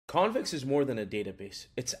Convex is more than a database.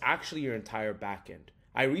 It's actually your entire backend.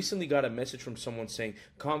 I recently got a message from someone saying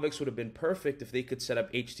Convex would have been perfect if they could set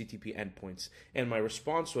up HTTP endpoints. And my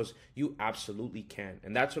response was, you absolutely can.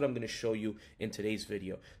 And that's what I'm going to show you in today's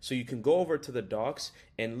video. So you can go over to the docs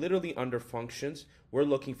and literally under functions, we're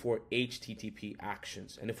looking for HTTP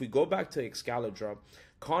actions. And if we go back to Excalibur,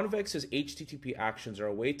 Convex's HTTP actions are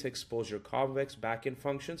a way to expose your Convex backend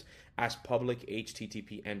functions as public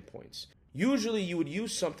HTTP endpoints. Usually you would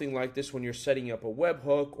use something like this when you're setting up a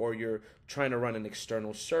webhook or you're trying to run an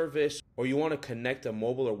external service or you want to connect a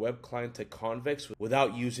mobile or web client to Convex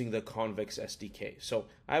without using the Convex SDK. So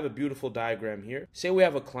I have a beautiful diagram here. Say we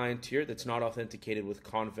have a client here that's not authenticated with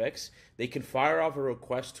Convex. They can fire off a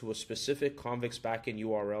request to a specific Convex backend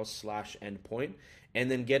URL/endpoint and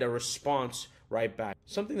then get a response right back.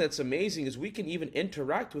 Something that's amazing is we can even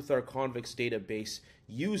interact with our Convex database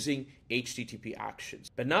using HTTP actions.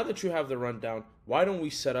 But now that you have the rundown, why don't we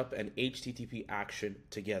set up an HTTP action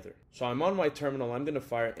together? So I'm on my terminal. I'm going to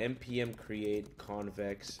fire npm create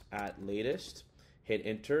convex at latest, hit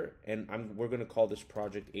enter, and we're going to call this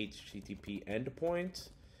project HTTP Endpoint.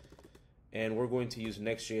 And we're going to use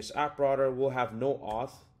Next.js app router. We'll have no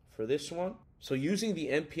auth for this one. So using the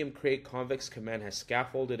npm create convex command has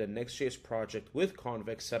scaffolded a Next.js project with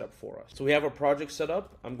Convex set up for us. So we have a project set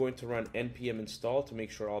up. I'm going to run npm install to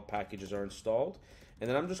make sure all packages are installed. And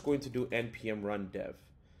then I'm just going to do npm run dev.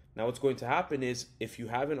 Now what's going to happen is if you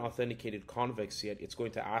haven't authenticated Convex yet, it's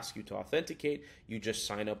going to ask you to authenticate. You just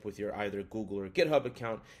sign up with your either Google or GitHub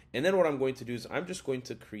account. And then what I'm going to do is I'm just going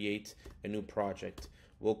to create a new project.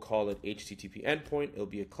 We'll call it HTTP Endpoint. It'll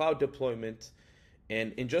be a cloud deployment.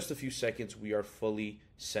 And in just a few seconds, we are fully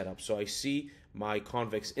set up. So I see my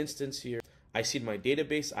Convex instance here. I see my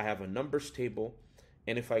database. I have a numbers table.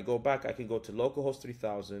 And if I go back, I can go to localhost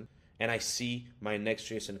 3000 and I see my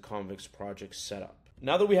Next.js and Convex project set up.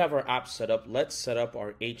 Now that we have our app set up, let's set up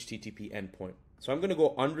our HTTP endpoint. So I'm going to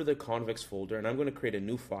go under the Convex folder and I'm going to create a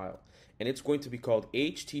new file. And it's going to be called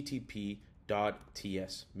http.ts.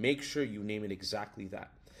 Make sure you name it exactly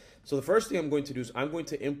that. So the first thing I'm going to do is I'm going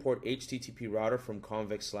to import HTTP router from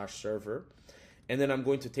convex/server. And then I'm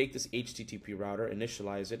going to take this HTTP router,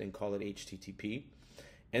 initialize it, and call it HTTP.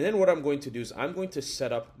 And then what I'm going to do is I'm going to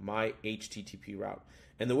set up my HTTP route.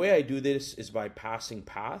 And the way I do this is by passing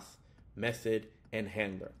path, method, and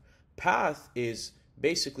handler. Path is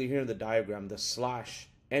basically here in the diagram, the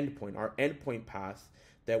 /endpoint, our endpoint path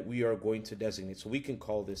that we are going to designate. So we can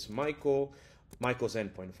call this Michael's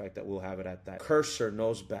endpoint, in fact, that we'll have it at that. Cursor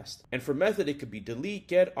knows best. And for method, it could be delete,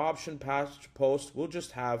 get, option, patch, post. We'll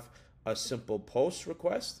just have a simple post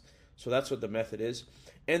request. So that's what the method is.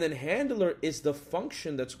 And then handler is the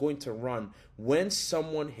function that's going to run when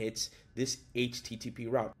someone hits this HTTP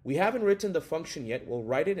route. We haven't written the function yet. We'll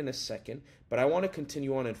write it in a second, but I want to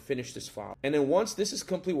continue on and finish this file. And then once this is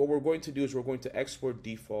complete, what we're going to do is we're going to export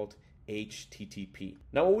default HTTP.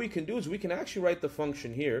 Now what we can do is we can actually write the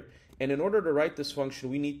function here. And in order to write this function,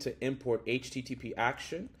 we need to import HTTP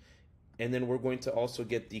action. And then we're going to also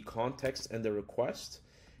get the context and the request.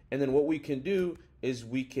 And then what we can do is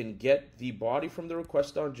we can get the body from the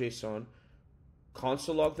request.json,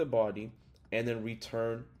 console log the body, and then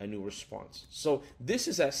return a new response. So this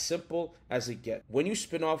is as simple as it gets. When you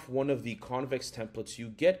spin off one of the Convex templates, you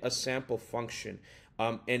get a sample function.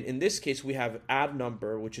 And in this case, we have add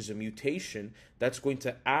number, which is a mutation that's going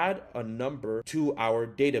to add a number to our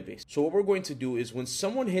database. So what we're going to do is when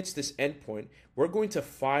someone hits this endpoint, we're going to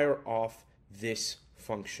fire off this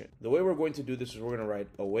function. The way we're going to do this is we're going to write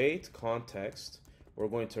await context. We're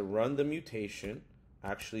going to run the mutation.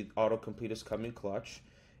 Actually, autocomplete is coming clutch.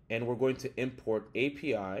 And we're going to import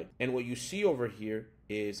API. And what you see over here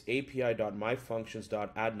is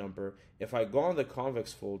api.myfunctions.addNumber. If I go on the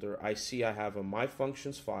Convex folder, I see I have a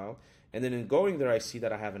myfunctions file. And then in going there, I see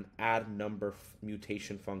that I have an addNumber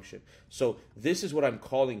mutation function. So this is what I'm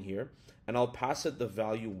calling here. And I'll pass it the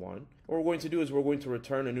value 1. What we're going to do is we're going to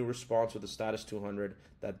return a new response with the status 200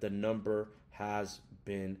 that the number has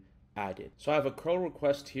been added. So I have a curl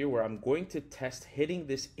request here where I'm going to test hitting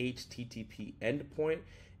this HTTP endpoint.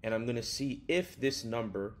 And I'm going to see if this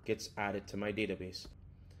number gets added to my database.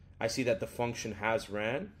 I see that the function has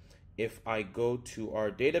ran. If I go to our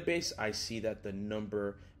database, I see that the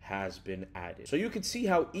number has been added. So you can see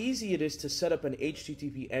how easy it is to set up an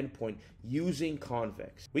HTTP endpoint using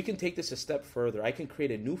Convex. We can take this a step further. I can create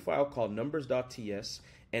a new file called numbers.ts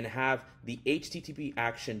and have the HTTP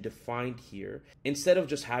action defined here. Instead of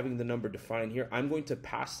just having the number defined here, I'm going to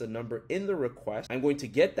pass the number in the request. I'm going to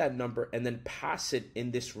get that number and then pass it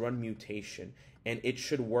in this run mutation, and it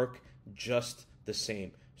should work just the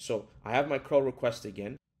same. So I have my curl request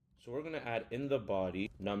again. So we're going to add in the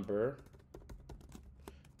body number,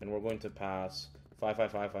 and we're going to pass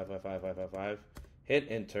 555555555. Hit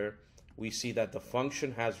enter. We see that the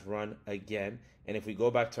function has run again, and if we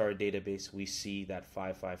go back to our database, we see that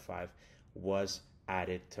 555 was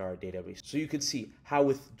added to our database. So you can see how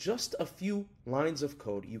with just a few lines of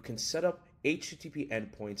code, you can set up HTTP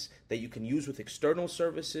endpoints that you can use with external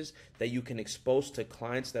services, that you can expose to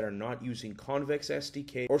clients that are not using Convex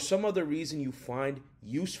SDK, or some other reason you find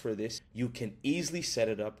use for this. You can easily set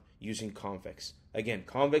it up using Convex. Again,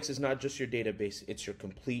 Convex is not just your database, it's your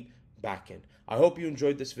complete backend. I hope you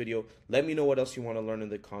enjoyed this video. Let me know what else you want to learn in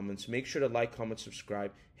the comments. Make sure to like, comment,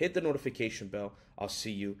 subscribe, hit the notification bell. I'll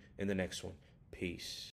see you in the next one. Peace.